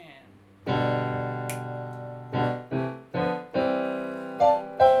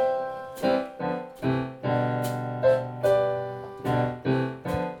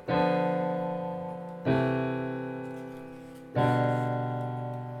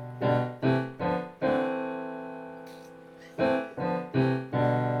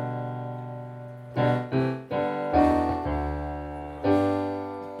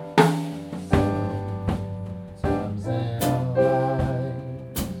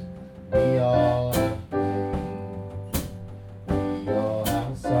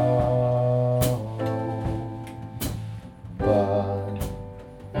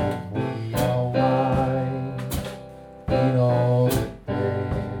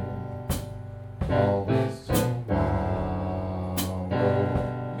always tomorrow.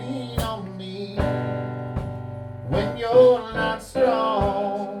 Lean on me when you're not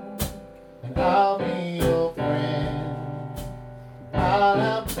strong, and I'll be your friend. I'll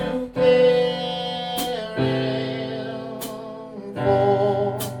help you care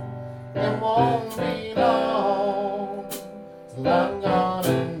for. It won't be long till I'm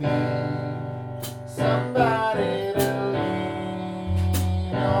gonna need somebody to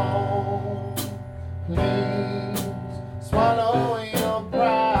lean on. Please swallow your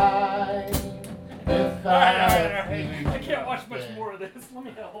pride. If I can't watch much more of this. Let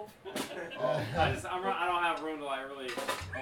me help. I don't have room to really